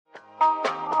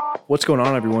What's going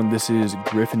on, everyone? This is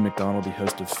Griffin McDonald, the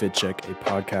host of Fit Check, a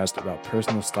podcast about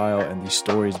personal style and the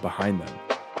stories behind them.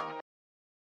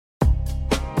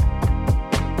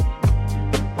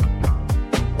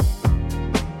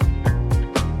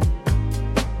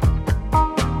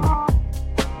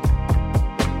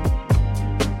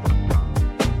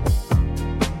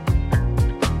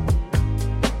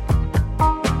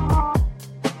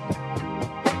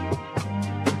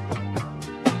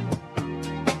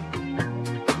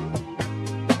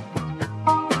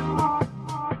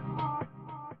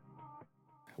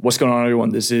 What's going on,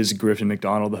 everyone? This is Griffin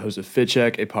McDonald, the host of Fit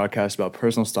Check, a podcast about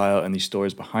personal style and the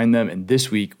stories behind them. And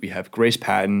this week, we have Grace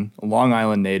Patton, a Long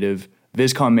Island native,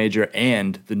 VisCom major,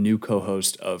 and the new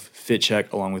co-host of Fit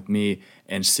Check, along with me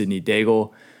and Sydney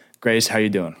Daigle. Grace, how you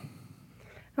doing?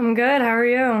 I'm good. How are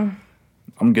you?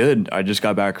 I'm good. I just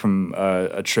got back from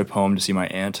a trip home to see my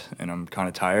aunt, and I'm kind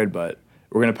of tired, but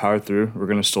we're gonna power through. We're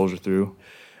gonna soldier through.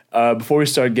 Before we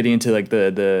start getting into like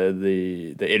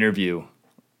the interview,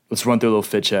 let's run through a little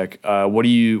fit check. What are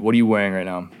you wearing right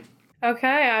now?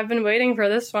 Okay, I've been waiting for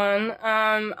this one.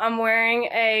 I'm wearing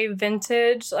a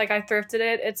vintage, like I thrifted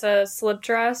it. It's a slip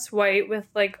dress, white with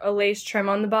like a lace trim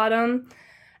on the bottom.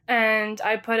 And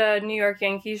I put a New York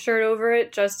Yankees shirt over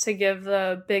it just to give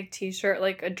the big t-shirt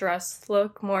like a dress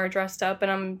look, more dressed up.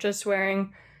 And I'm just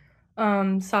wearing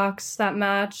socks that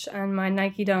match and my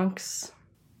Nike Dunks.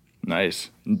 Nice.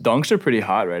 Dunks are pretty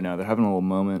hot right now. They're having a little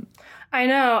moment. I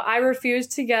know. I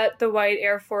refused to get the white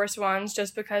Air Force Ones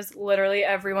just because literally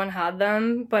everyone had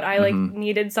them, but I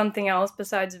needed something else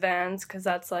besides Vans because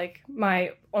that's like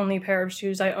my only pair of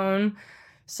shoes I own.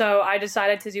 So I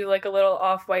decided to do like a little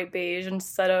off-white beige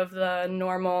instead of the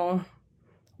normal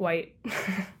white.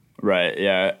 Right,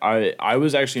 yeah. I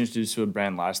was actually introduced to a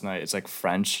brand last night. It's like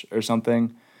French or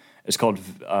something. It's called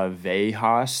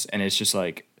Vejas, and it's just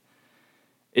like,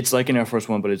 it's like an Air Force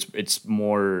One, but it's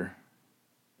more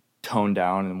toned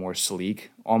down and more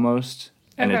sleek almost,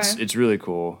 and it's really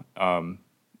cool.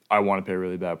 I want to pay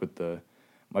really bad, but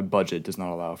my budget does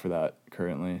not allow for that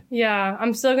currently. Yeah,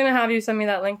 I'm still gonna have you send me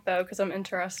that link though because I'm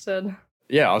interested.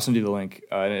 Yeah, I'll send you the link,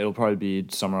 and it'll probably be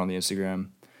somewhere on the Instagram.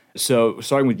 So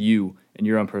starting with you and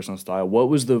your own personal style,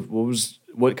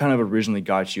 what kind of originally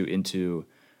got you into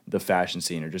the fashion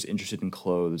scene or just interested in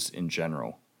clothes in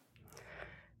general?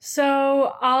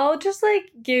 So I'll just like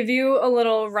give you a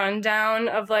little rundown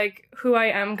of like who I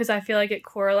am because I feel like it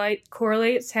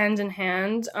correlates hand in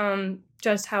hand.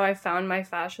 Just how I found my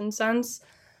fashion sense.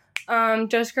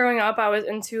 Just growing up, I was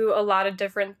into a lot of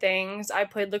different things. I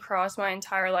played lacrosse my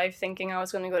entire life, thinking I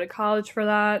was going to go to college for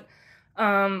that.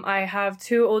 I have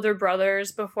two older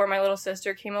brothers before my little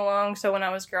sister came along. So when I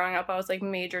was growing up, I was like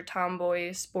major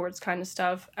tomboy sports kind of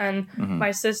stuff. And my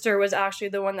sister was actually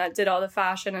the one that did all the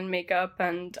fashion and makeup.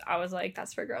 And I was like,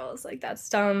 that's for girls. Like, that's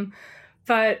dumb.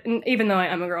 But even though I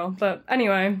am a girl. But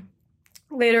anyway,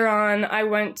 later on, I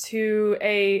went to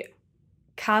a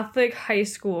Catholic high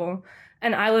school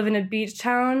and I live in a beach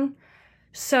town.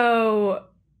 So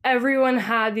everyone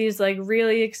had these like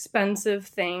really expensive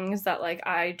things that like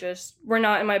I just were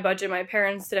not in my budget. My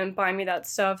parents didn't buy me that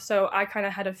stuff. So I kind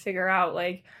of had to figure out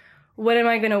like, what am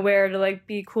I going to wear to like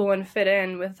be cool and fit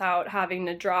in without having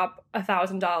to drop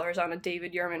 $1,000 on a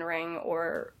David Yurman ring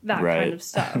or that kind of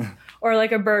stuff. Or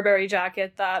like a Burberry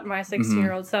jacket that my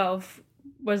 16-year-old self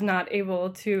was not able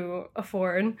to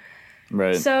afford.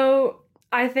 Right. So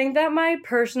I think that my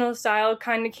personal style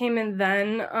kind of came in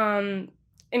then,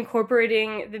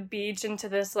 incorporating the beach into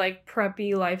this like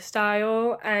preppy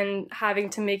lifestyle and having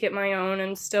to make it my own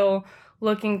and still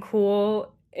looking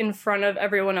cool in front of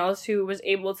everyone else who was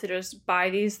able to just buy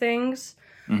these things.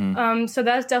 So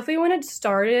that's definitely when it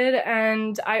started,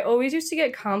 and I always used to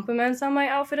get compliments on my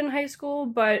outfit in high school,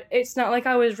 but it's not like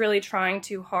I was really trying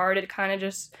too hard. It kind of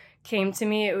just came to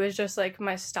me. It was just like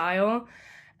my style.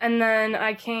 And then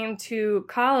I came to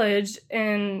college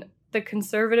in the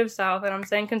conservative South, and I'm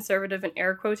saying conservative in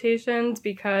air quotations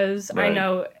because I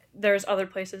know there's other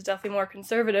places definitely more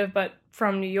conservative, but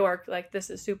from New York, like this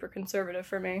is super conservative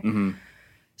for me.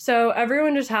 So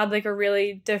everyone just had like a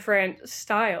really different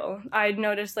style. I'd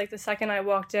noticed like the second I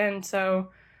walked in, so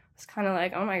it's kind of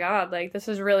like, oh my God, like this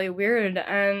is really weird.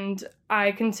 And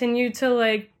I continued to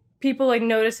like people like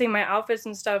noticing my outfits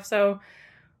and stuff. So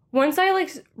once I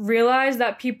like realized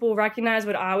that people recognize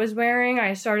what I was wearing,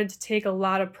 I started to take a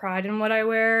lot of pride in what I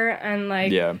wear. And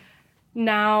like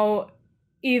now,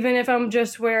 even if I'm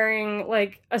just wearing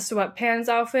like a sweatpants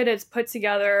outfit, it's put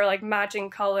together like matching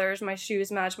colors. My shoes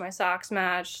match, my socks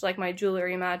match, like my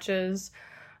jewelry matches.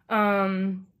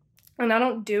 And I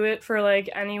don't do it for like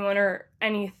anyone or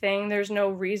anything. There's no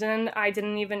reason. I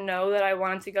didn't even know that I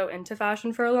wanted to go into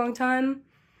fashion for a long time.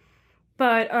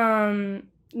 But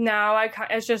now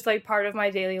it's just like part of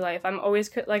my daily life. I'm always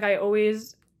like, I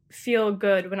always feel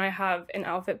good when I have an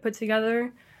outfit put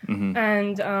together. Mm-hmm.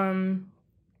 And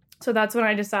so that's when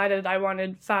I decided I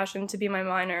wanted fashion to be my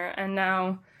minor. And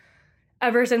now,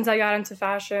 ever since I got into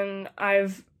fashion,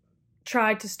 I've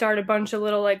tried to start a bunch of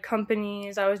little like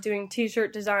companies. I was doing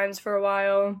t-shirt designs for a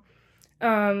while.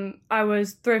 I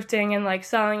was thrifting and like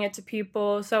selling it to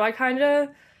people. So I kind of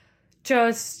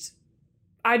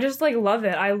I just like love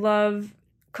it. I love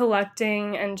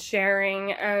collecting and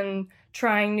sharing and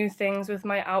trying new things with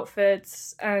my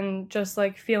outfits and just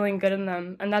like feeling good in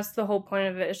them. And that's the whole point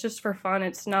of it. It's just for fun.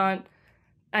 It's not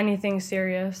anything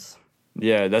serious.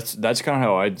 Yeah, that's kind of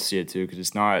how I'd see it too, because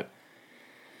it's not.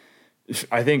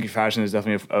 I think fashion is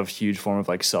definitely a huge form of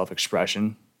like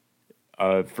self-expression,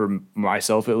 for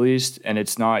myself at least, and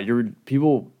it's not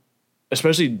people,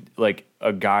 especially like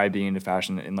a guy being into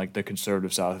fashion in like the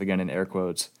conservative South, again in air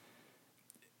quotes.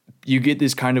 You get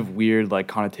this kind of weird like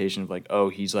connotation of like, oh,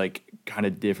 he's like kind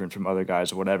of different from other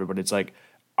guys or whatever, but it's like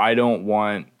I don't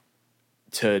want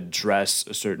to dress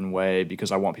a certain way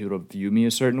because I want people to view me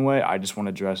a certain way. I just want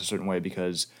to dress a certain way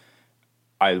because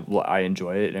I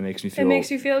enjoy it and it makes me feel. It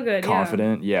makes you feel good,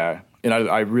 confident, yeah. And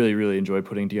I really, really enjoy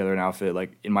putting together an outfit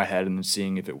like in my head and then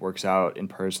seeing if it works out in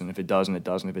person. If it doesn't, it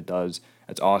doesn't. If it does,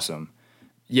 that's awesome.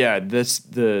 Yeah,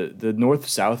 the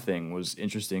north-south thing was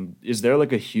interesting. Is there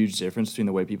like a huge difference between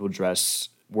the way people dress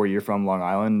where you're from, Long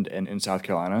Island, and in South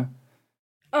Carolina?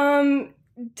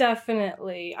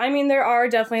 Definitely. I mean, there are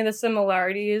definitely the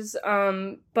similarities,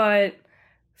 but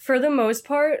for the most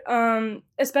part,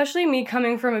 especially me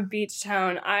coming from a beach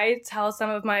town, I tell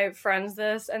some of my friends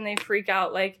this and they freak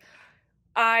out. Like,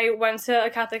 I went to a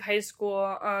Catholic high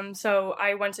school, so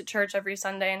I went to church every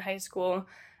Sunday in high school.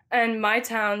 And my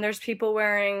town, there's people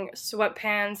wearing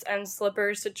sweatpants and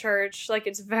slippers to church. Like,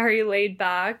 it's very laid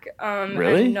back.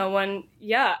 Really? And no one,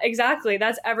 yeah, exactly.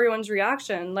 That's everyone's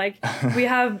reaction. Like, we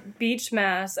have beach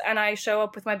mass, and I show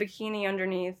up with my bikini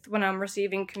underneath when I'm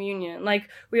receiving communion. Like,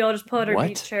 we all just pull out our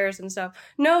beach chairs and stuff.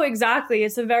 No, exactly.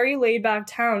 It's a very laid back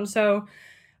town. So,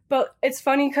 but it's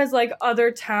funny because, like, other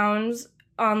towns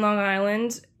on Long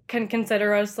Island can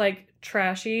consider us, like,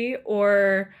 trashy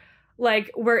or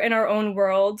like we're in our own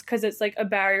world because it's like a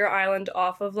barrier island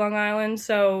off of Long Island,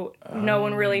 so no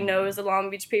one really knows the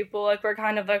Long Beach people. Like, we're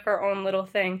kind of like our own little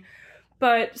thing.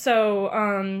 But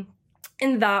so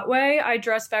in that way, I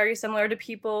dress very similar to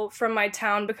people from my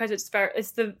town because it's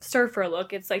the surfer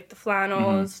look. It's like the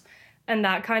flannels and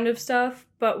that kind of stuff.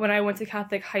 But when I went to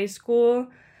Catholic high school,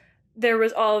 there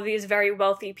was all of these very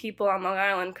wealthy people on Long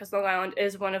Island because Long Island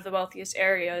is one of the wealthiest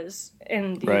areas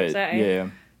in the USA. Yeah.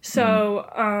 So,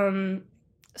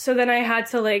 so then I had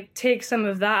to like take some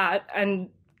of that and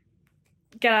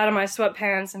get out of my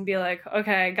sweatpants and be like,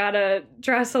 okay, I gotta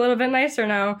dress a little bit nicer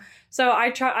now. So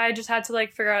I just had to like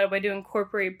figure out a way to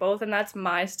incorporate both, and that's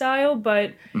my style,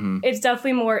 but it's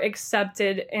definitely more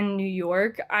accepted in New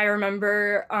York. I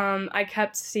remember, I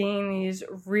kept seeing these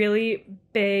really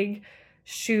big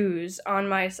shoes on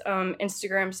my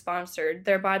Instagram sponsored.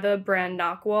 They're by the brand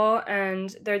Knockwall,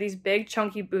 and they're these big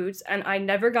chunky boots, and I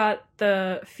never got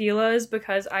the Fila's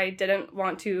because I didn't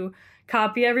want to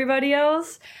copy everybody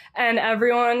else, and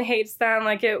everyone hates them.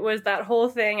 Like, it was that whole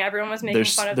thing. Everyone was making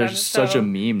fun of them. There's such a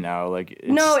meme now. Like,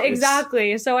 no,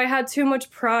 exactly. So I had too much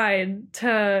pride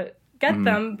to get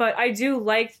them, but I do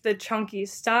like the chunky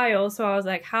style, so I was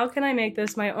like, how can I make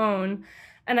this my own?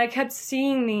 And I kept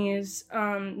seeing these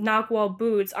Knockwall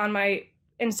boots on my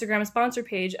Instagram sponsor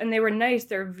page, and they were nice.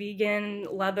 They're vegan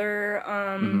leather,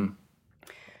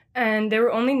 and they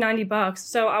were only $90.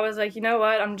 So I was like, you know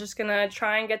what? I'm just gonna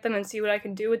try and get them and see what I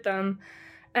can do with them.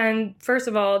 And first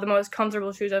of all, the most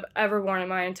comfortable shoes I've ever worn in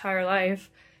my entire life.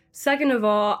 Second of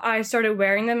all, I started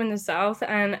wearing them in the South,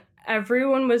 and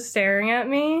everyone was staring at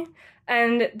me.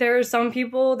 And there are some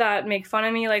people that make fun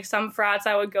of me, like some frats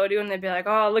I would go to, and they'd be like,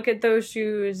 oh, look at those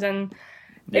shoes. And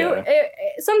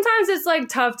sometimes it's, like,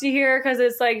 tough to hear because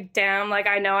it's like, damn, like,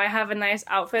 I know I have a nice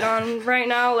outfit on right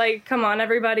now. Like, come on,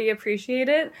 everybody, appreciate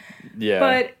it. Yeah.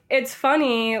 But it's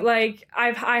funny, like,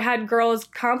 I had girls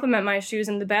compliment my shoes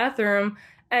in the bathroom,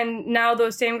 and now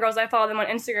those same girls, I follow them on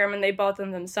Instagram, and they bought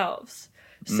them themselves.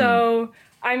 So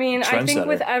I mean, I think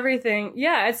with everything,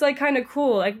 yeah, it's like kind of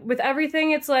cool. Like with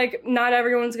everything, it's like not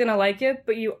everyone's going to like it,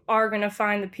 but you are going to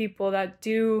find the people that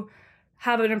do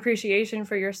have an appreciation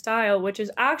for your style, which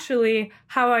is actually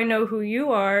how I know who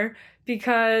you are,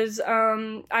 because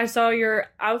I saw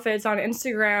your outfits on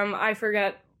Instagram. I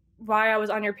forget why I was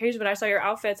on your page, but I saw your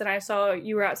outfits and I saw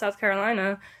you were at South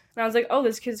Carolina. And I was like, oh,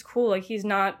 this kid's cool. Like, he's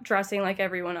not dressing like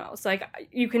everyone else. Like,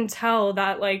 you can tell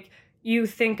that, like, you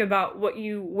think about what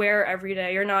you wear every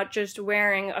day. You're not just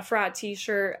wearing a frat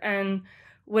t-shirt and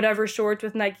whatever shorts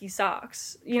with Nike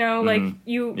socks. You know, like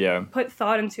you put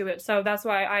thought into it. So that's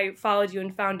why I followed you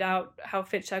and found out how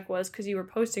Fit Check was, because you were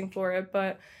posting for it.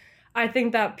 But I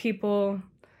think that people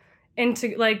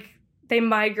into like they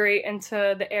migrate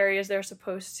into the areas they're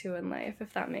supposed to in life,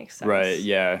 if that makes sense. Right,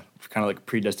 yeah. Kind of like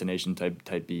predestination type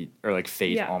beat, or like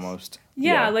fate almost.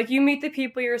 Yeah, like you meet the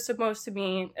people you're supposed to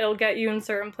meet. It'll get you in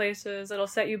certain places. It'll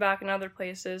set you back in other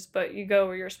places, but you go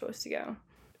where you're supposed to go.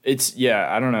 It's,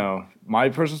 I don't know. My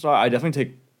personal style, I definitely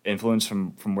take influence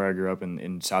from where I grew up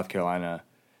in South Carolina,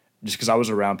 just because I was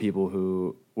around people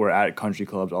who were at country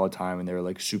clubs all the time, and they were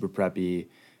like super preppy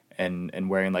and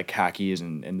wearing like khakis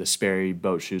and the Sperry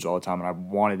boat shoes all the time. And I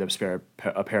wanted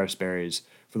a pair of Sperry's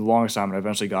for the longest time, and I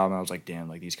eventually got them, and I was like, damn,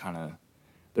 like these kind of,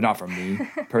 they're not for me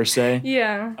per se.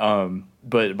 Yeah.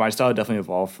 But my style definitely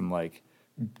evolved from like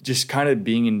just kind of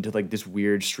being into like this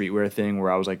weird streetwear thing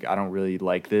where I was like, I don't really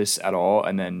like this at all.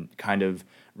 And then kind of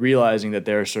realizing that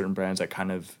there are certain brands that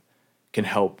kind of can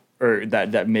help, or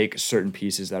that make certain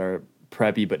pieces that are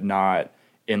preppy, but not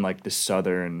in like the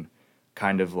Southern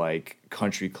kind of like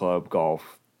country club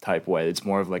golf type way. It's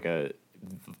more of like a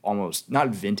almost not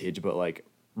vintage, but like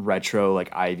retro,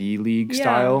 like Ivy League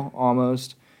style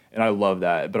almost. And I love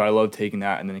that. But I love taking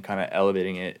that and then kind of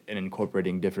elevating it and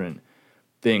incorporating different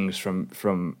things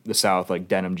from the South, like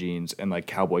denim jeans and like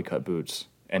cowboy cut boots,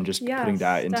 and just putting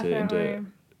that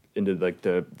into like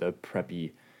the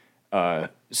preppy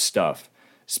stuff.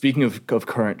 Speaking of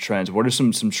current trends, what are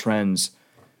some trends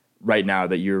right now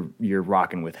that you're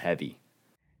rocking with heavy?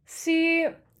 See,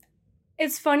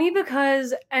 it's funny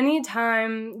because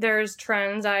anytime there's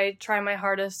trends, I try my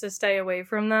hardest to stay away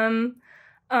from them.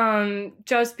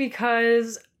 Just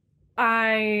because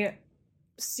I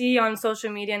see on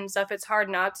social media and stuff, it's hard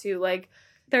not to. Like,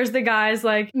 there's the guys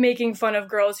like making fun of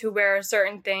girls who wear a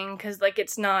certain thing because like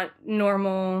it's not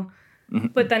normal,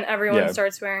 but then everyone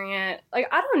starts wearing it. Like,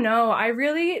 I don't know. I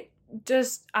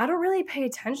don't really pay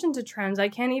attention to trends. I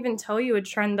can't even tell you a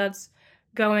trend that's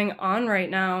going on right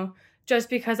now, just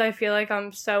because I feel like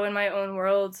I'm so in my own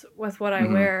world with what I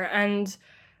wear. And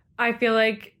I feel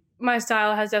like my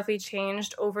style has definitely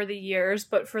changed over the years,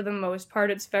 but for the most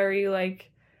part, it's very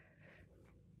like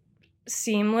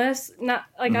seamless. Not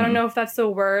like, I don't know if that's the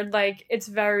word. Like, it's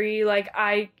very like,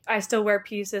 I still wear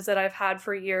pieces that I've had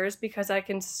for years because I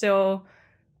can still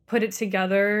put it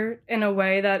together in a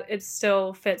way that it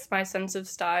still fits my sense of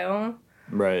style.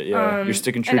 Right, yeah. You're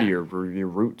sticking true to your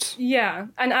roots. Yeah.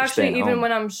 And actually, even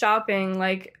when I'm shopping,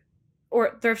 like,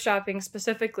 or thrift shopping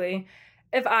specifically,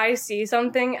 if I see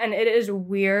something and it is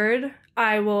weird,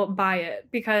 I will buy it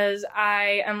because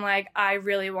I am like, I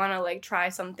really want to like try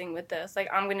something with this. Like,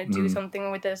 I'm going to do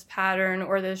something with this pattern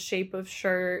or this shape of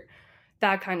shirt,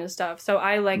 that kind of stuff. So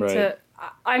I like to,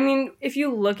 I mean, if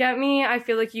you look at me, I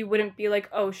feel like you wouldn't be like,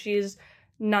 oh, she's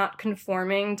not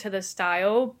conforming to the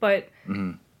style, but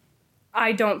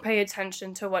I don't pay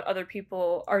attention to what other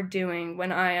people are doing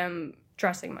when I am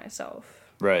dressing myself.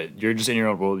 Right. You're just in your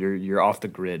own world. You're off the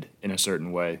grid in a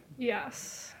certain way.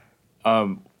 Yes.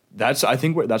 I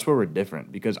think that's where we're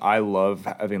different, because I love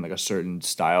having like a certain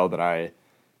style that I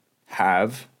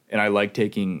have, and I like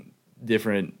taking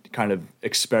different kind of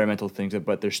experimental things,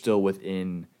 but they're still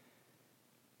within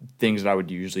things that I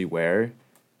would usually wear.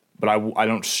 But I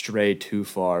don't stray too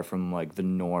far from like the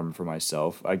norm for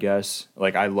myself, I guess.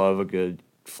 Like, I love a good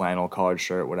flannel collared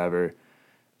shirt, whatever.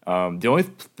 The only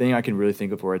thing I can really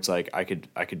think of where it's like I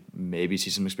could maybe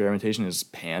see some experimentation is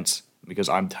pants, because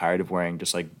I'm tired of wearing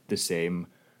just like the same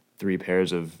 3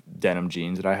 pairs of denim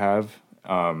jeans that I have.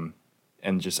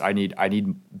 And just I need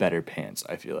better pants,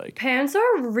 I feel like. Pants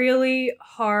are really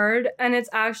hard, and it's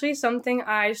actually something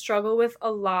I struggle with a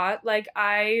lot. Like,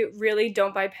 I really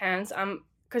don't buy pants.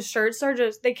 Because shirts are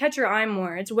just, they catch your eye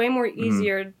more. It's way more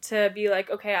easier to be like,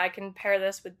 okay, I can pair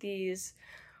this with these,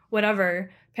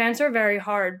 whatever. Pants are very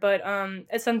hard, but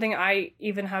it's something I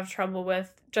even have trouble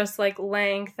with, just like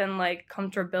length and like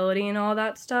comfortability and all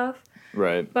that stuff.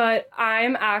 Right. But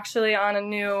I'm actually on a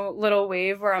new little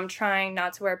wave where I'm trying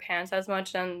not to wear pants as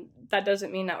much, and that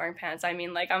doesn't mean not wearing pants. I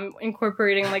mean, like, I'm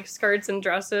incorporating like skirts and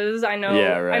dresses. I know.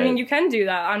 Yeah, right. I mean, you can do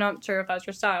that. I'm not sure if that's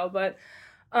your style, but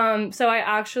so I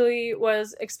actually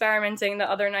was experimenting the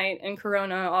other night in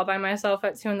Corona all by myself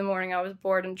at 2 a.m. I was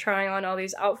bored and trying on all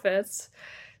these outfits.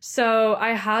 So I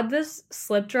had this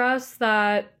slip dress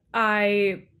that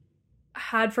I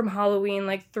had from Halloween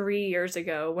like 3 years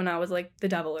ago when I was like the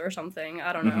devil or something.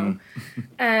 I don't know.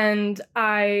 And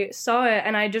I saw it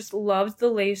and I just loved the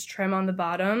lace trim on the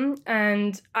bottom.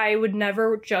 And I would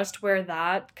never just wear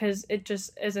that because it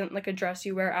just isn't like a dress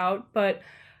you wear out. But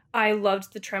I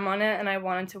loved the trim on it and I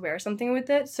wanted to wear something with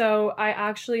it. So I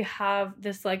actually have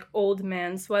this like old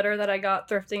man sweater that I got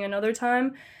thrifting another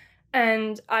time,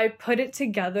 and I put it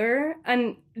together,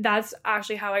 and that's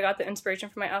actually how I got the inspiration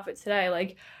for my outfit today.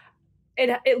 Like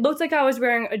it looked like I was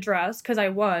wearing a dress because I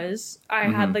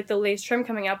had like the lace trim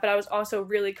coming out, but I was also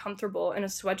really comfortable in a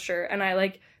sweatshirt, and I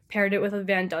like paired it with a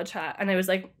Van Dutch hat, and it was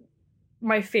like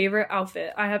my favorite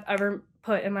outfit I have ever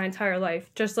put in my entire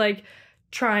life. Just like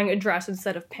trying a dress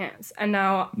instead of pants. And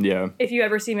now, if you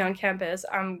ever see me on campus,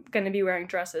 I'm going to be wearing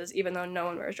dresses, even though no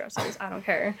one wears dresses. I don't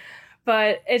care.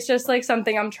 But it's just like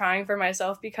something I'm trying for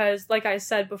myself because, like I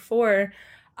said before,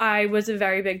 I was a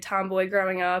very big tomboy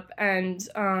growing up, and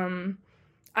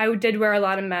I did wear a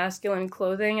lot of masculine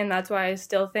clothing, and that's why I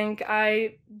still think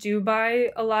I do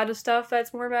buy a lot of stuff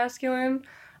that's more masculine.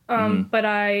 But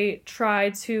I try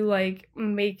to like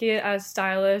make it as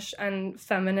stylish and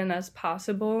feminine as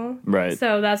possible. Right.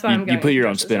 So that's why I'm going. You put your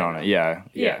own spin on it. Yeah.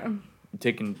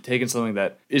 Taking something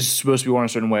that is supposed to be worn a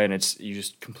certain way, and you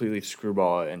just completely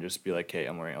screwball it and just be like, hey,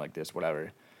 I'm wearing it like this,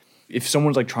 whatever. If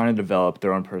someone's like trying to develop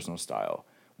their own personal style,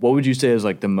 what would you say is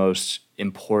like the most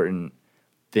important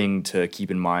thing to keep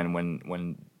in mind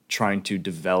when trying to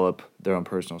develop their own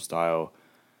personal style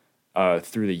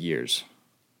through the years?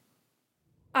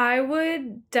 I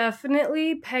would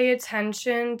definitely pay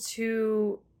attention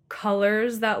to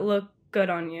colors that look good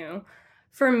on you.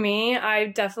 For me, I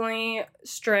definitely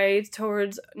stray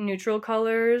towards neutral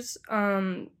colors.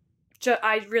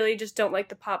 I really just don't like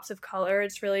the pops of color.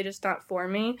 It's really just not for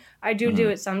me. I do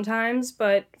it sometimes,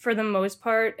 but for the most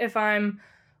part, if I'm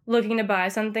looking to buy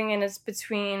something and it's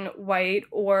between white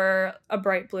or a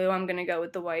bright blue, I'm going to go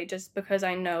with the white just because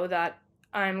I know that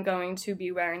I'm going to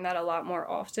be wearing that a lot more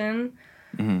often.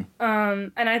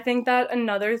 And I think that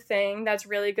another thing that's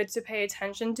really good to pay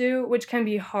attention to, which can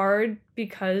be hard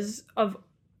because of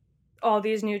all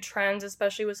these new trends,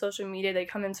 especially with social media, they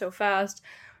come in so fast,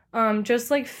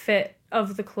 just like fit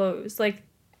of the clothes. Like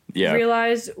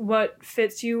realize what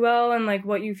fits you well and like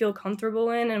what you feel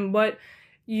comfortable in and what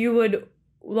you would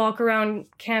walk around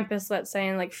campus, let's say,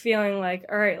 and like feeling like,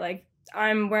 all right, like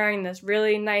I'm wearing this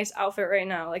really nice outfit right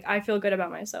now. Like I feel good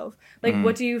about myself. Like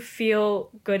what do you feel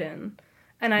good in?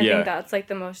 And I think that's like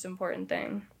the most important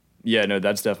thing. Yeah, no,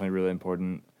 that's definitely really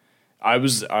important. I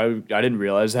didn't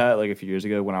realize that like a few years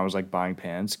ago when I was like buying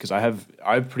pants, because I have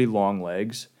pretty long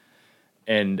legs,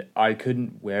 and I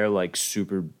couldn't wear like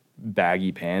super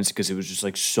baggy pants because it was just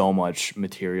like so much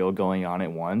material going on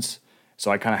at once.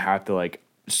 So I kind of have to like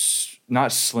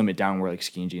not slim it down, wear like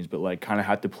skinny jeans, but like kind of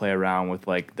have to play around with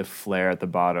like the flare at the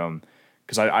bottom,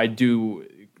 because I do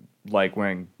like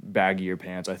wearing baggier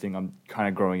pants. I think I'm kind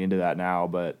of growing into that now,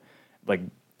 but like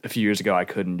a few years ago I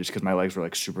couldn't, just because my legs were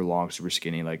like super long, super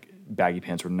skinny. Like baggy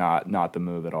pants were not the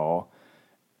move at all.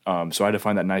 So I had to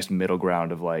find that nice middle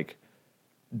ground of like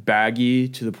baggy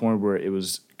to the point where it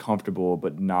was comfortable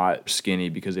but not skinny,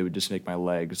 because it would just make my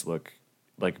legs look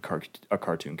like a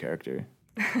cartoon character.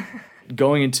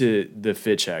 Going into the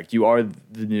Fit Check, you are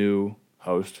the new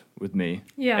host with me.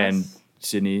 Yes. And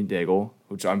Sydney Daigle,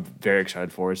 which I'm very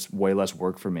excited for. It's way less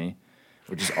work for me,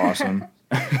 which is awesome.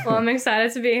 Well, I'm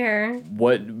excited to be here.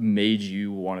 What made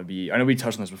you want to be? I know we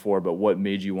touched on this before, but what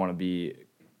made you want to be?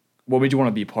 What made you want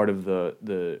to be part of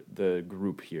the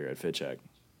group here at Fit Check?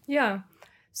 Yeah.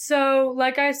 So,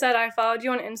 like I said, I followed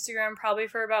you on Instagram probably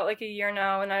for about like a year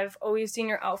now, and I've always seen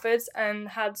your outfits and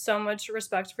had so much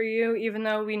respect for you, even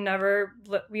though we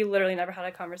literally never had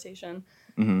a conversation.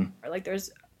 Or like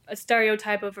there's a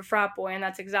stereotype of a frat boy, and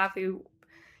that's exactly,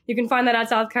 you can find that at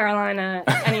South Carolina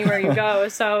anywhere you go.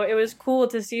 So it was cool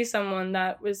to see someone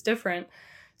that was different.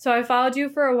 So I followed you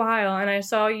for a while, and I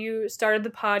saw you started the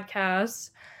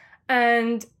podcast,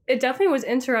 and it definitely was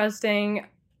interesting.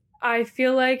 I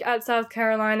feel like at South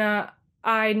Carolina,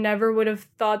 I never would have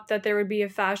thought that there would be a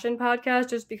fashion podcast,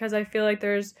 just because I feel like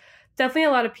there's definitely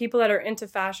a lot of people that are into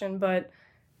fashion, but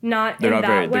not in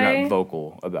that way. They're not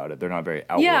vocal about it. They're not very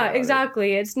outward. Yeah,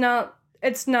 exactly. It's not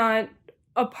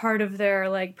a part of their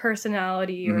like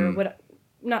personality or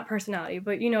not personality,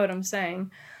 but you know what I'm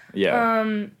saying.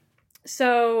 Yeah.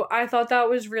 So I thought that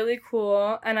was really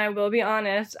cool, and I will be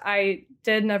honest, I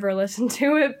did never listen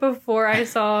to it before I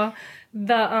saw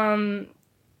the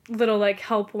little like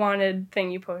help wanted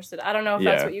thing you posted. I don't know if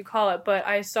that's what you call it, but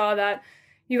I saw that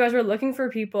you guys were looking for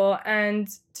people, and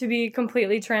to be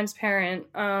completely transparent,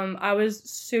 I was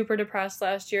super depressed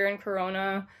last year in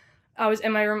Corona. I was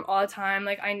in my room all the time,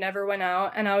 like I never went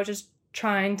out, and I was just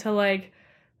trying to like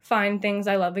find things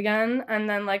I love again. And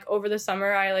then like over the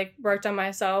summer I like worked on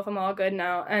myself. I'm all good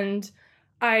now, and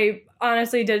I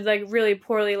honestly did like really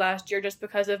poorly last year just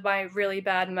because of my really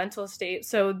bad mental state.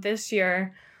 So this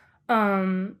year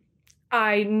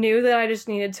I knew that I just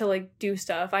needed to like do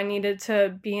stuff. I needed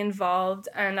to be involved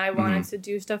and I wanted to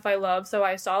do stuff I love. So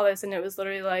I saw this and it was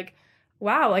literally like,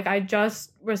 wow, like I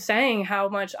just was saying how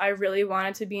much I really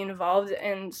wanted to be involved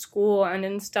in school and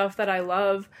in stuff that I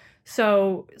love.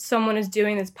 So someone is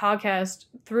doing this podcast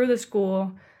through the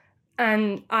school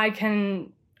and I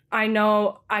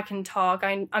know I can talk.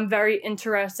 I'm very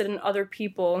interested in other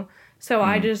people. So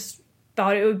I just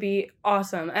thought it would be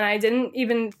awesome. And I didn't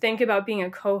even think about being a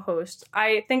co-host.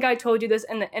 I think I told you this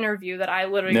in the interview that I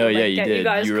literally would, like, get you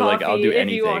guys coffee like, I'll do if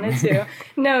anything. you wanted to.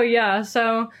 No, yeah.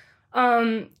 So,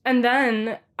 and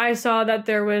then I saw that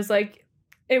there was like,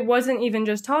 it wasn't even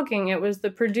just talking. It was the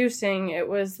producing. It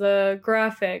was the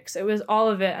graphics. It was all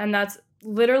of it. And that's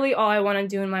literally all I want to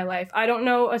do in my life. I don't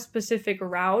know a specific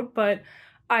route, but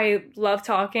I love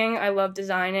talking. I love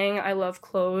designing. I love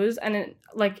clothes. And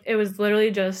it was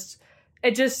literally just,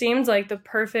 it just seemed like the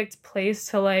perfect place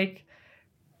to like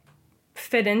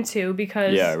fit into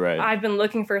because I've been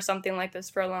looking for something like this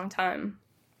for a long time.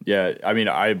 Yeah, I mean,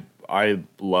 I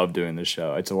love doing this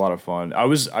show. It's a lot of fun. I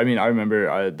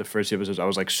remember the first few episodes, I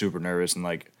was like super nervous and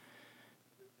like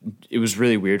it was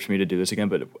really weird for me to do this again.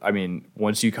 But I mean,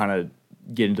 once you kind of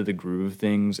get into the groove of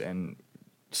things and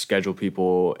schedule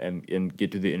people and get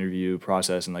through the interview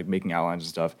process and like making outlines and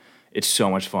stuff, it's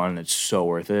so much fun and it's so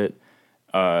worth it.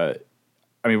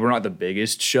 I mean, we're not the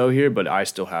biggest show here, but I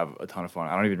still have a ton of fun.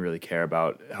 I don't even really care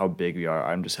about how big we are.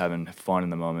 I'm just having fun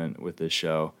in the moment with this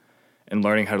show and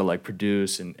learning how to like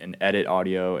produce and edit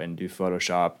audio and do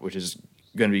Photoshop, which is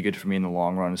going to be good for me in the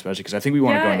long run, especially because I think we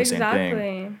want to go in the same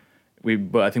thing.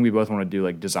 But I think we both want to do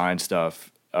like design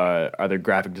stuff, either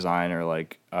graphic design or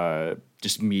like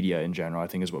just media in general, I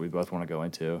think is what we both want to go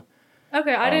into.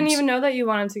 Okay, I didn't even know that you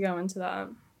wanted to go into that.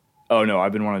 Oh, no,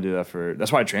 I've been wanting to do that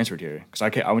that's why I transferred here. Because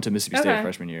I went to Mississippi State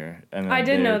freshman year. And I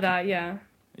did know that, yeah.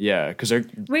 Yeah, because they're...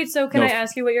 Wait, so can I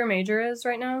ask you what your major is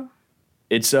right now?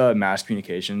 It's mass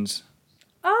communications.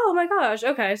 Oh, my gosh.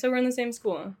 Okay, so we're in the same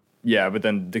school. Yeah, but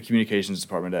then the communications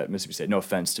department at Mississippi State, no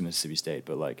offense to Mississippi State,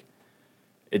 but like,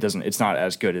 it's not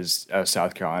as good as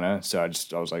South Carolina. So I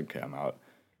was like, okay, I'm out.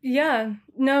 Yeah.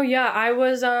 No, yeah. I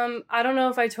was, I don't know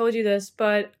if I told you this,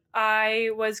 but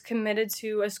I was committed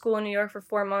to a school in New York for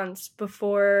 4 months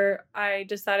before I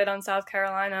decided on South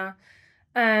Carolina.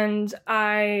 And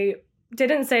I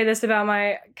didn't say this about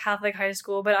my Catholic high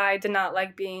school, but I did not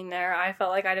like being there. I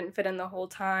felt like I didn't fit in the whole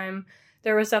time.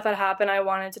 There was stuff that happened. I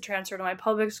wanted to transfer to my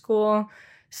public school.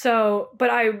 So, but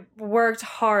I worked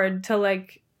hard to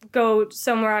like go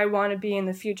somewhere I want to be in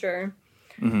the future.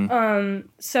 Mm-hmm.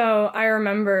 So I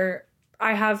remember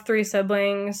I have 3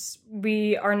 siblings.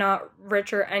 We are not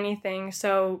rich or anything.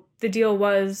 So the deal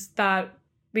was that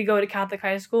we go to Catholic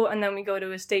high school and then we go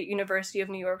to a state University of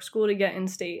New York school to get in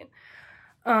state.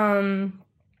 And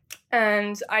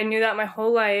I knew that my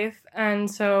whole life.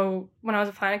 And so when I was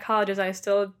applying to colleges, I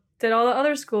still did all the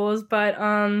other schools, but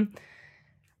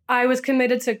I was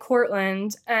committed to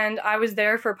Cortland and I was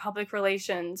there for public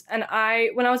relations. And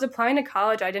when I was applying to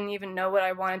college, I didn't even know what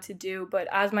I wanted to do. But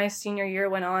as my senior year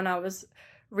went on, I was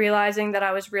realizing that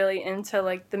I was really into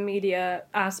like the media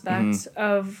aspects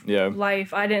of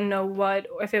life. I didn't know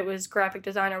if it was graphic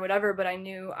design or whatever, but I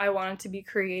knew I wanted to be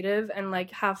creative and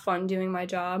like have fun doing my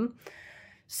job.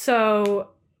 So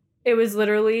it was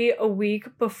literally a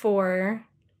week before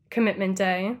commitment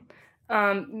day.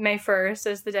 May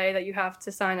 1st is the day that you have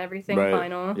to sign everything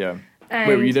final. Yeah. And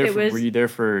wait, were you there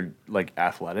for like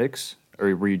athletics?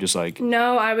 Or were you just like...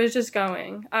 No, I was just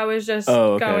going. I was just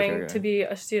going to be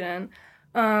a student.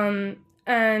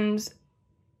 And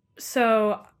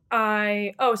so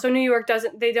so New York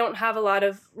they don't have a lot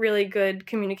of really good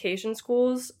communication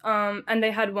schools. And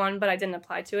they had one, but I didn't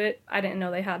apply to it. I didn't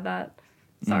know they had that.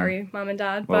 Sorry, Mom and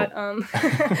Dad. Well.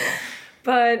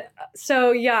 But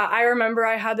so yeah, I remember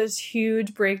I had this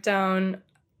huge breakdown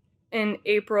in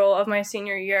April of my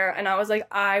senior year, and I was like,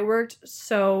 I worked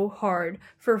so hard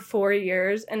for 4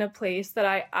 years in a place that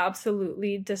I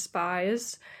absolutely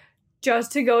despised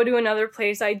just to go to another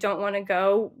place I don't want to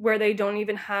go, where they don't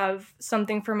even have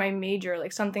something for my major,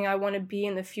 like something I want to be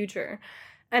in the future.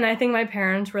 And I think my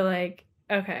parents were like,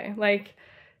 okay, like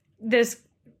this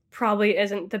probably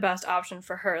isn't the best option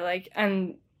for her, like,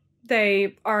 and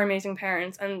they are amazing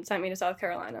parents and sent me to South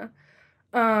Carolina.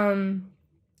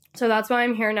 So that's why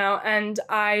I'm here now. And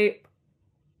I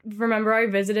remember I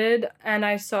visited and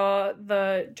I saw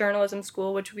the journalism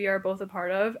school, which we are both a part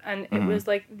of. And it was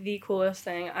like the coolest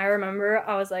thing. I remember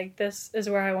I was like, this is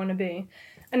where I want to be.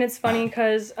 And it's funny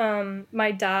because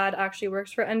my dad actually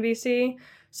works for NBC.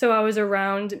 So I was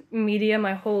around media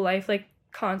my whole life, like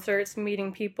concerts,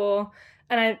 meeting people.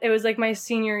 it was like my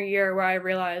senior year where I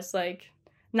realized like,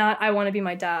 not I want to be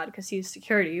my dad because he's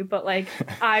security, but like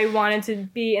I wanted to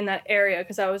be in that area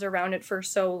because I was around it for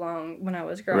so long when I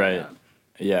was growing up.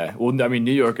 Yeah. Well, I mean,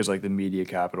 New York is like the media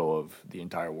capital of the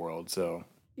entire world. So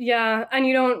yeah, and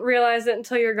you don't realize it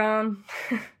until you're gone.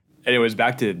 anyways,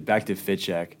 back to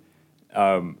FitCheck.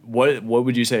 What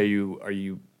would you say are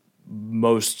you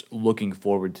most looking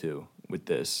forward to with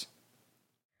this?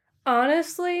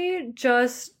 Honestly,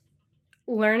 just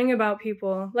learning about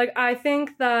people. Like, I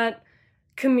think that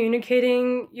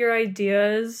communicating your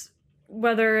ideas,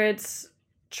 whether it's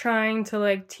trying to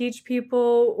like teach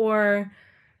people or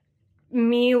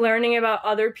me learning about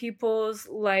other people's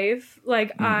life,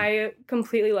 like I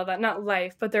completely love that. Not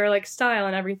life, but their like style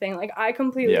and everything. Like I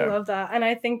completely love that. And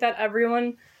I think that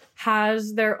everyone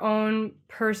has their own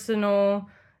personal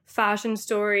fashion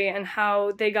story and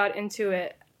how they got into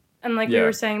it. And like we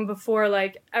were saying before,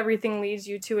 like everything leads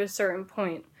you to a certain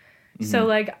point. So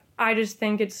like I just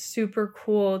think it's super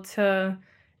cool to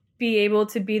be able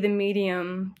to be the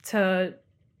medium to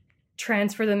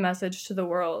transfer the message to the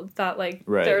world that like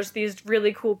there's these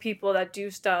really cool people that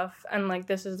do stuff and like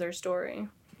this is their story.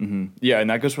 Yeah, and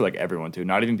that goes for like everyone too.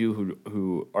 Not even people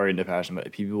who are into fashion, but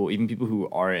even people who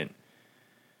aren't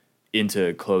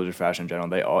into clothes or fashion in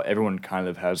general. Everyone kind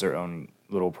of has their own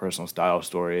little personal style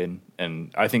story,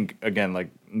 and I think again, like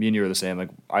me and you are the same. Like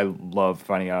I love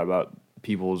finding out about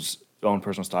people's own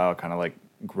personal style, kind of like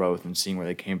growth and seeing where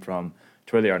they came from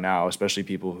to where they are now. Especially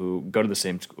people who go to the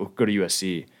same school, go to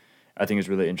USC. I think is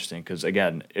really interesting because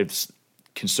again, it's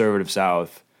conservative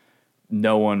South.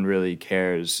 No one really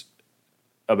cares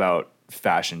about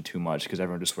fashion too much because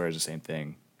everyone just wears the same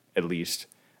thing. At least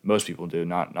most people do.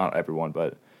 Not everyone,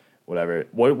 but whatever.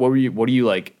 What are you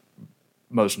like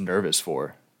most nervous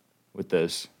for with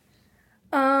this?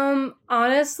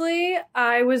 Honestly,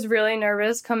 I was really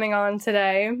nervous coming on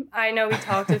today. I know we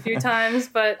talked a few times,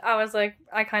 but I was like,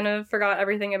 I kind of forgot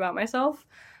everything about myself.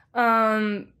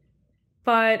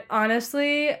 But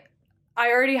honestly, I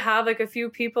already have like a few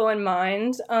people in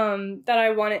mind, that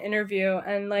I want to interview,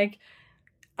 and like,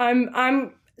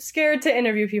 I'm scared to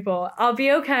interview people. I'll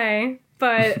be okay,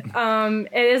 but,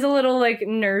 it is a little like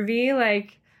nervy,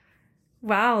 like,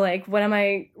 wow, like what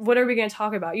are we going to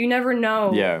talk about? You never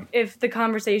know if the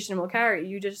conversation will carry.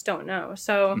 You just don't know.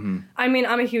 So, I mean,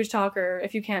 I'm a huge talker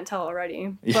if you can't tell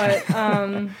already,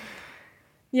 but,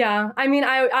 yeah, I mean,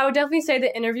 I would definitely say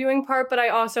the interviewing part, but I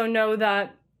also know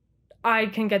that I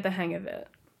can get the hang of it.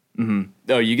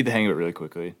 Oh, you get the hang of it really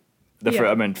quickly.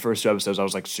 First 2 episodes, I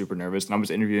was like super nervous, and I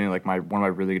was interviewing like one of my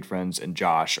really good friends and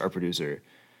Josh, our producer.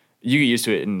 You get used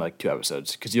to it in like 2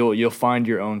 episodes because you'll find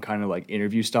your own kind of like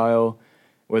interview style.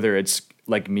 Whether it's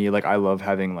like me, like I love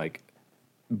having like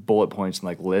bullet points and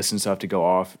like lists and stuff to go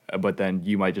off, but then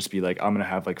you might just be like, I'm gonna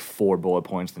have like 4 bullet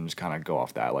points and just kind of go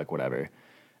off that, like whatever.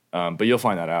 But you'll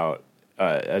find that out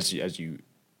as you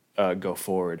go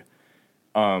forward.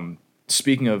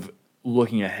 Speaking of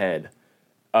looking ahead,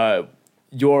 back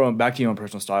to your own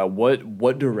personal style.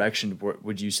 What direction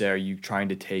would you say are you trying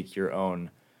to take your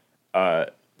own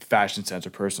fashion sense or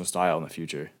personal style in the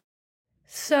future?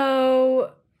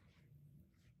 So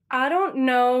I don't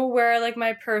know where like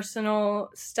my personal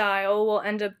style will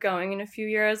end up going in a few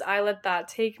years. I let that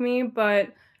take me,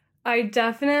 but I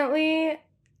definitely,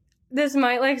 this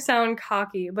might like sound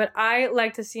cocky, but I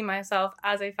like to see myself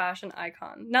as a fashion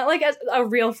icon. Not like as a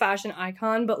real fashion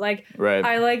icon, but like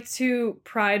I like to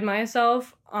pride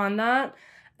myself on that.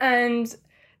 And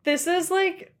this is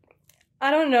like, I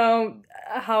don't know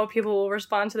how people will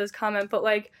respond to this comment, but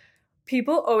like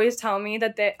people always tell me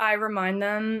that I remind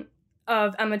them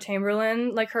of Emma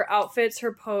Chamberlain, like her outfits,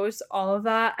 her posts, all of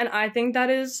that. And I think that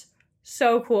is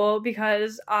so cool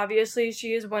because obviously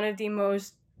she is one of the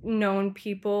most known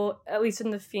people, at least in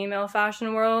the female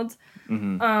fashion world,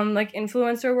 like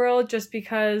influencer world, just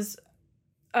because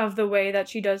of the way that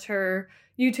she does her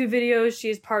YouTube videos.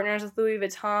 She's partners with Louis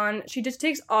Vuitton. She just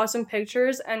takes awesome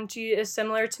pictures, and she is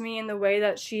similar to me in the way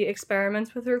that she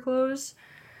experiments with her clothes.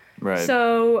 Right.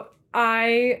 So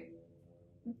I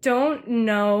don't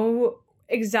know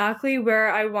exactly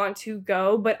where I want to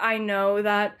go, but I know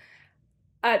that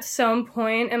at some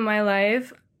point in my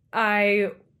life,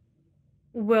 I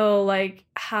will like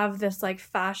have this like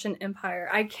fashion empire.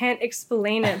 I can't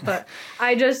explain it, but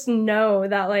I just know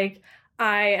that like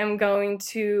I am going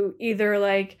to either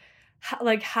like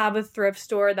have a thrift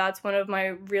store. That's one of my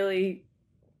really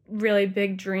really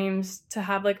big dreams, to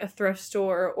have like a thrift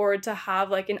store or to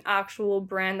have like an actual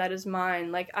brand that is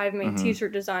mine. Like I've made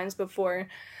t-shirt designs before,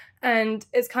 and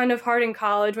it's kind of hard in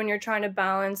college when you're trying to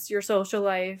balance your social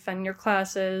life and your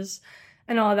classes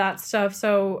and all that stuff.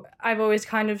 So I've always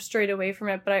kind of strayed away from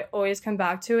it, but I always come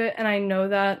back to it. And I know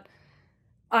that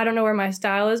I don't know where my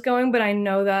style is going, but I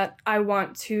know that I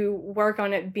want to work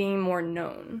on it being more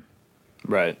known.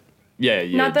 Right. Yeah,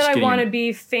 yeah. Not that I want to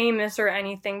be famous or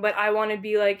anything, but I want to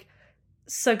be like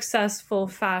successful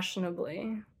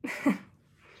fashionably.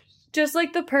 Just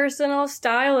like the personal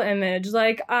style image.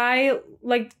 Like I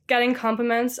like getting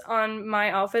compliments on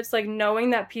my outfits, like knowing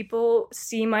that people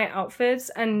see my outfits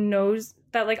and knows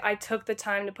that like I took the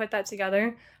time to put that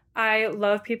together. I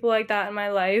love people like that in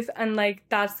my life, and like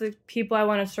that's the people I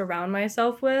want to surround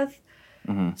myself with.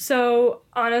 Mm-hmm. So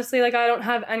honestly, like I don't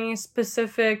have any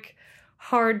specific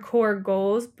hardcore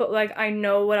goals, but like I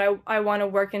know what I want to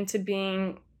work into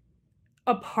being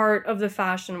a part of the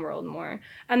fashion world more.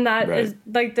 And that Right. is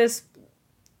like this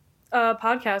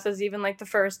podcast is even like the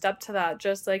first step to that,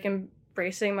 just like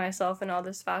embracing myself and all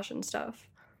this fashion stuff.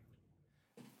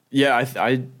 Yeah,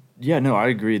 I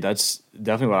agree. That's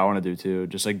definitely what I want to do too.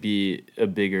 Just like be a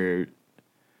bigger.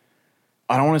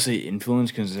 I don't want to say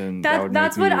influence because then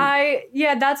That's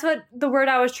what the word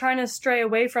I was trying to stray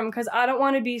away from, because I don't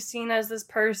want to be seen as this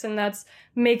person that's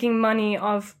making money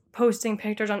off posting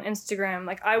pictures on Instagram.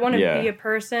 Like I want to be a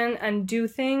person and do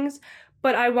things,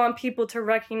 but I want people to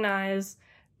recognize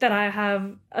that I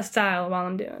have a style while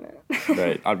I'm doing it.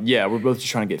 Right. Yeah, we're both just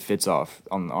trying to get fits off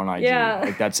on IG. Yeah.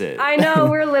 Like, that's it. I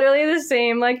know, we're literally the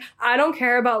same. Like, I don't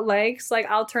care about likes. Like,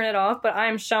 I'll turn it off, but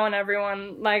I'm showing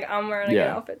everyone, like, I'm wearing a good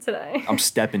outfit today. I'm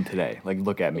stepping today. Like,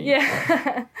 look at me.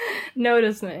 Yeah.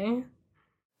 Notice me.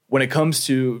 When it comes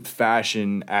to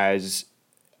fashion as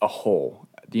a whole,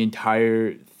 the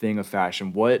entire thing of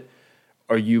fashion, what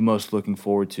are you most looking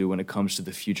forward to when it comes to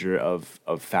the future of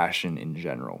fashion in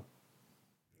general?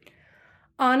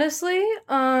 Honestly,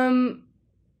 I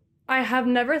have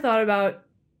never thought about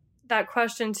that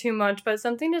question too much, but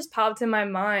something just popped in my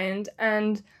mind,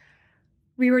 and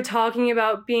we were talking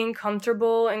about being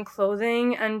comfortable in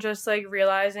clothing and just like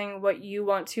realizing what you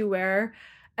want to wear.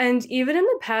 And even in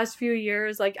the past few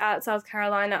years, like at South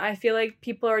Carolina, I feel like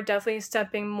people are definitely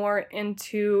stepping more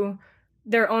into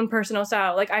their own personal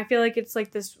style. Like I feel like it's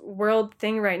like this world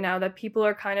thing right now that people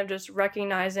are kind of just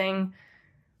recognizing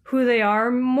who they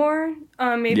are more,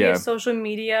 maybe it's social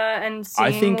media and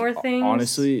seeing more things.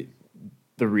 Honestly,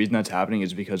 the reason that's happening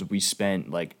is because we spent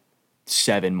like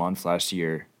 7 months last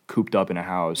year cooped up in a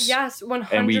house. Yes, 100%.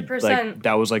 And we like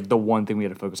that was like the one thing we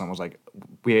had to focus on was like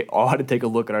we all had to take a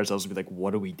look at ourselves and be like,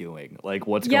 what are we doing? Like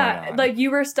what's going on? Yeah, like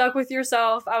you were stuck with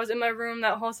yourself. I was in my room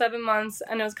that whole 7 months,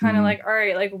 and it was kind of like, all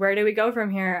right, like where do we go from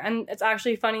here? And it's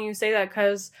actually funny you say that,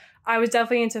 because I was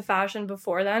definitely into fashion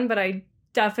before then, but I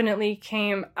definitely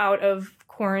came out of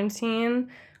quarantine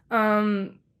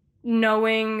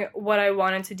knowing what I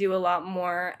wanted to do a lot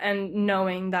more, and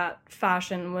knowing that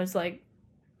fashion was like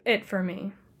it for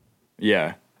me.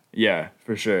 Yeah,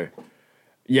 for sure.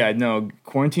 Yeah, no,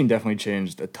 quarantine definitely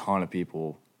changed a ton of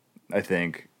people, I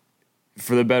think,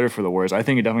 for the better, for the worse. I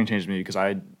think it definitely changed me because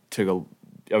I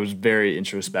was very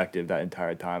introspective that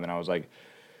entire time, and I was like,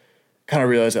 kind of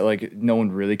realized that like no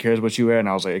one really cares what you wear, and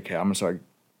I was like, okay, I'm gonna start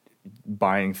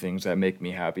buying things that make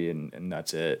me happy, and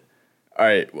that's it. All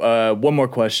right, one more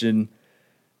question.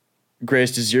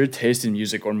 Grace, does your taste in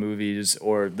music or movies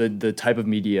or the type of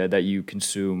media that you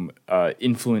consume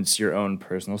influence your own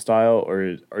personal style,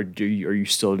 or are you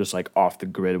still just like off the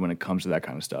grid when it comes to that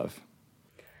kind of stuff?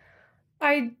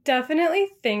 I definitely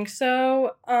think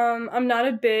so. I'm not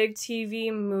a big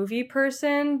TV movie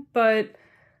person, but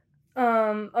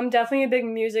I'm definitely a big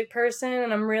music person,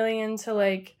 and I'm really into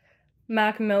like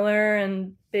Mac Miller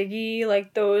and Biggie.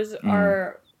 Like those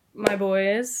are my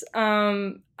boys.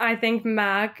 I think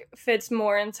Mac fits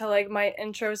more into like my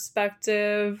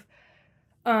introspective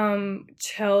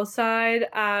chill side,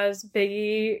 as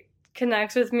Biggie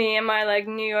connects with me and my like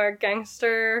New York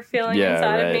gangster feeling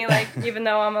inside of me, like even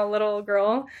though I'm a little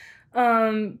girl.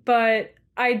 But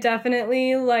I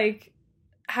definitely like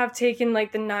have taken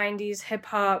like the 90s hip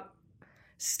hop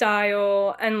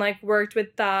style and like worked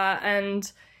with that,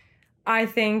 and I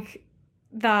think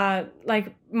that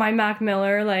like my Mac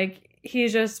Miller, like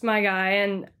he's just my guy,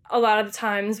 and a lot of the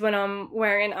times when I'm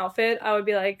wearing an outfit, I would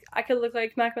be like, I could look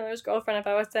like Mac Miller's girlfriend if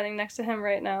I was standing next to him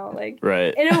right now, like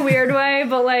in a weird way,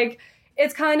 but like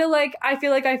it's kind of like I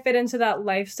feel like I fit into that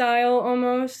lifestyle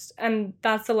almost, and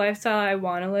that's the lifestyle I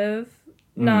want to live.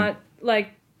 Not like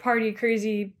party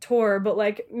crazy tour, but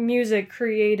like music,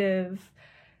 creative,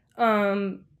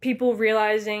 people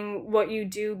realizing what you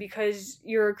do because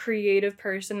you're a creative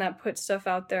person that puts stuff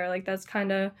out there. Like that's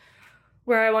kind of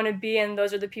where I want to be, and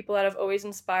those are the people that have always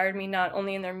inspired me, not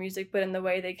only in their music but in the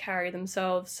way they carry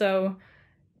themselves. So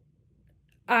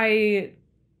I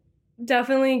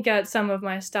definitely get some of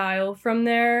my style from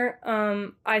there.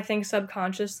 I think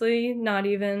subconsciously, not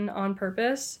even on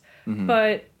purpose,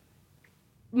 but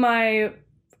my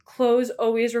clothes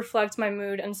always reflect my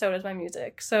mood, and so does my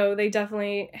music. So they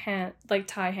definitely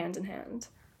tie hand in hand.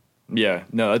 Yeah,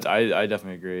 no, I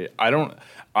definitely agree. I'm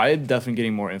definitely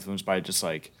getting more influenced by just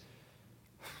like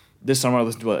this summer I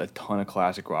listened to a ton of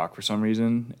classic rock for some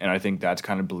reason, and I think that's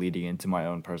kind of bleeding into my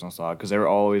own personal style because they were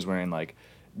always wearing like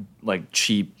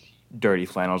cheap, dirty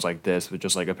flannels like this with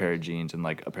just like a pair of jeans and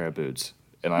like a pair of boots,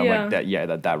 and I'm like that. Yeah,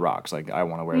 that rocks. Like I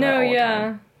want to wear that all the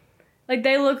time. Like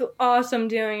they look awesome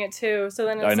doing it too. So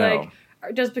then it's like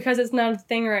just because it's not a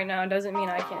thing right now doesn't mean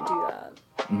I can't do that.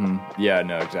 Yeah,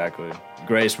 no, exactly.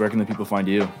 Grace, where can the people find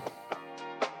you?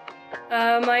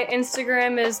 My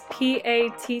Instagram is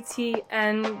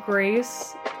PATTN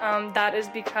Grace. That is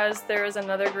because there is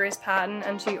another Grace Patton,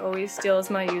 and she always steals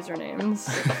my usernames.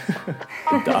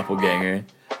 The doppelganger.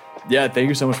 Yeah, thank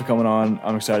you so much for coming on.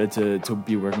 I'm excited to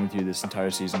be working with you this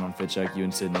entire season on Fit Check, you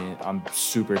and Sydney. I'm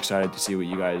super excited to see what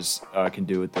you guys can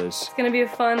do with this. It's going to be a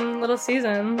fun little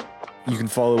season. You can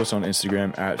follow us on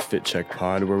Instagram at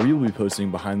FitCheckPod, where we will be posting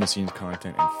behind-the-scenes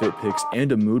content and fit pics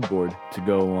and a mood board to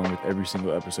go along with every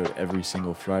single episode every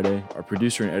single Friday. Our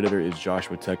producer and editor is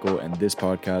Joshua Tekel, and this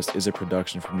podcast is a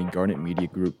production from the Garnet Media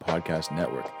Group Podcast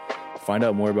Network. Find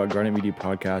out more about Garnet Media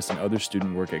Podcast and other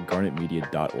student work at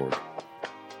garnetmedia.org.